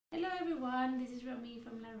everyone, this is Romi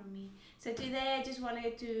from Romi. So today I just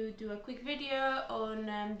wanted to do a quick video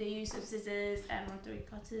on the use of scissors and rotary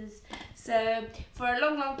cutters. So for a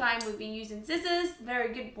long time we've been using scissors,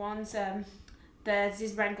 very good ones. There's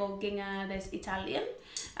this brand called Ginga, there's Italian.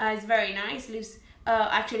 It's very nice, leaves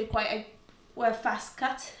actually quite a fast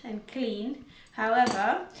cut and clean.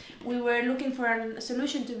 However, we were looking for a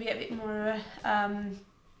solution to be a bit more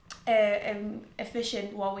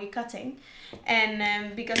efficient while we're cutting,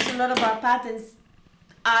 and because a lot of our patterns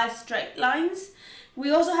are straight lines,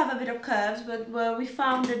 we also have a bit of curves, but where we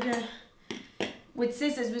found that with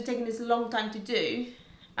scissors we're taking this a long time to do,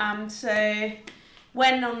 so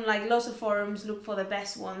went on like lots of forums, look for the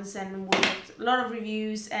best ones, and we looked a lot of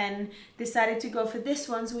reviews and decided to go for these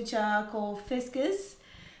ones, which are called Fiskars.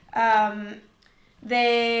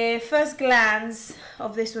 The first glance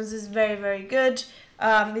of this ones is very good.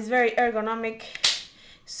 It's very ergonomic,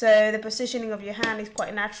 so the positioning of your hand is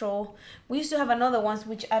quite natural. We used to have another ones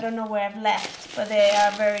which I don't know where I've left, but they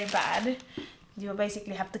are very bad. You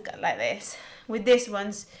basically have to cut like this. With these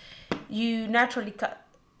ones, you naturally cut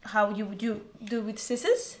how you would do with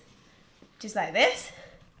scissors, just like this.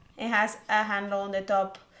 It has a handle on the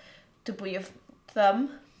top to put your thumb,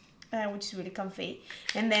 which is really comfy,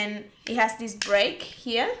 and then it has this brake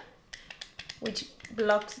here, which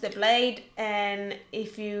blocks the blade, and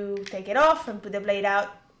if you take it off and put the blade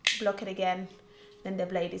out, block it again, then the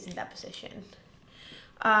blade is in that position.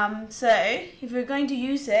 So if you're going to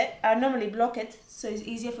use it, I normally block it so it's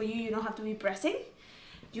easier for you. You don't have to be pressing,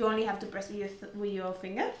 you only have to press with your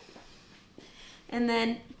finger. And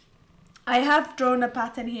then I have drawn a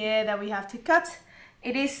pattern here that we have to cut.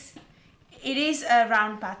 It is a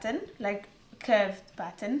round pattern, like curved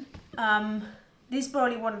pattern. This is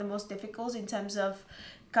probably one of the most difficult in terms of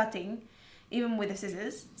cutting, even with the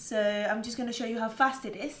scissors. So I'm just going to show you how fast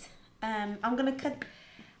it is. I'm going to cut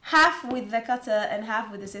half with the cutter and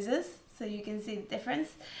half with the scissors, so you can see the difference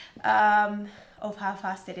of how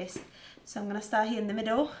fast it is. So I'm going to start here in the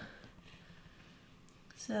middle.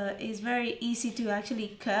 So it's very easy to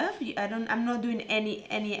actually curve. I'm not doing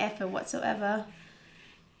any effort whatsoever.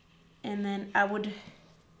 And then I would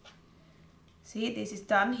see this is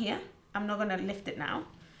done here. I'm not gonna lift it now,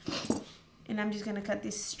 and I'm just gonna cut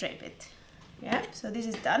this straight bit. Yeah, so this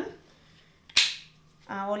is done.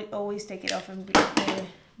 I will always take it off and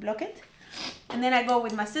block it, and then I go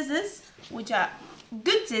with my scissors, which are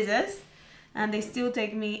good scissors, and they still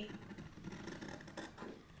take me.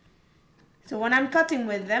 So when I'm cutting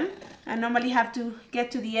with them, I normally have to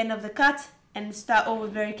get to the end of the cut and start over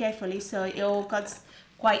very carefully, so it all cuts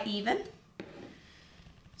quite even.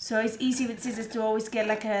 So it's easy with scissors to always get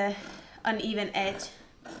like a uneven edge.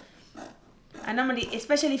 And normally,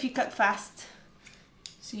 especially if you cut fast,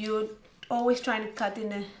 so you're always trying to cut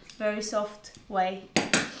in a very soft way.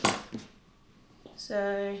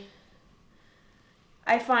 So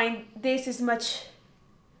I find this is much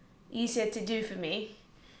easier to do for me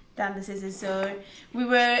than the scissors. So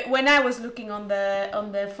when I was looking on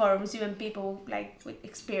the forums, even people like with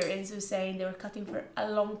experience were saying they were cutting for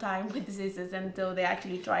a long time with the scissors until they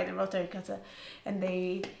actually tried a rotary cutter, and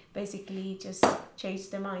they basically just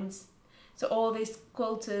changed their minds. So all these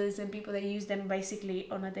quilters and people, they use them basically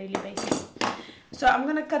on a daily basis. So I'm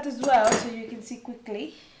gonna cut as well, so you can see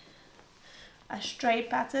quickly a straight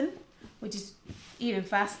pattern, which is even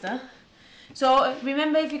faster. So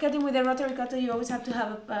remember, if you're cutting with a rotary cutter, you always have to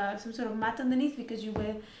have some sort of mat underneath, because you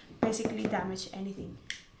will basically damage anything,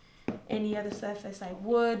 any other surface like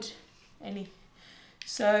wood, any.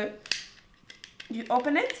 So you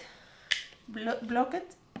open it, block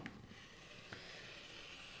it,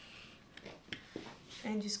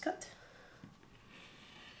 and just cut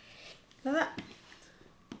like that.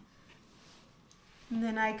 And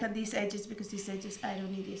then I cut these edges, because these edges, I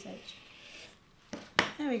don't need this edge.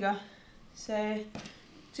 There we go. So it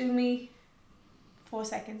took me 4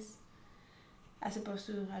 seconds as opposed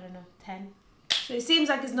to, I don't know, 10. So it seems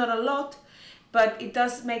like it's not a lot, but it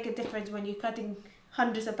does make a difference when you're cutting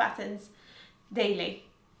hundreds of patterns daily.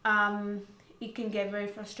 It can get very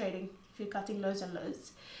frustrating if you're cutting loads and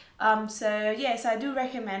loads. So yes, I do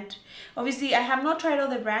recommend. Obviously, I have not tried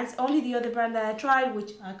other brands. Only the other brand that I tried,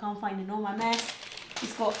 which I can't find in all my mess,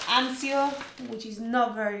 it's called Ansio, which is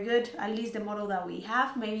not very good, at least the model that we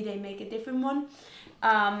have. Maybe they make a different one.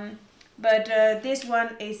 But this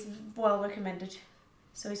one is well recommended.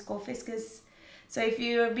 So it's called Fiskars. So if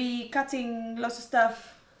you be cutting lots of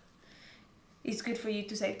stuff, it's good for you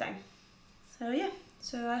to save time. So yeah,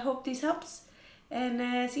 so I hope this helps,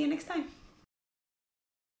 and see you next time.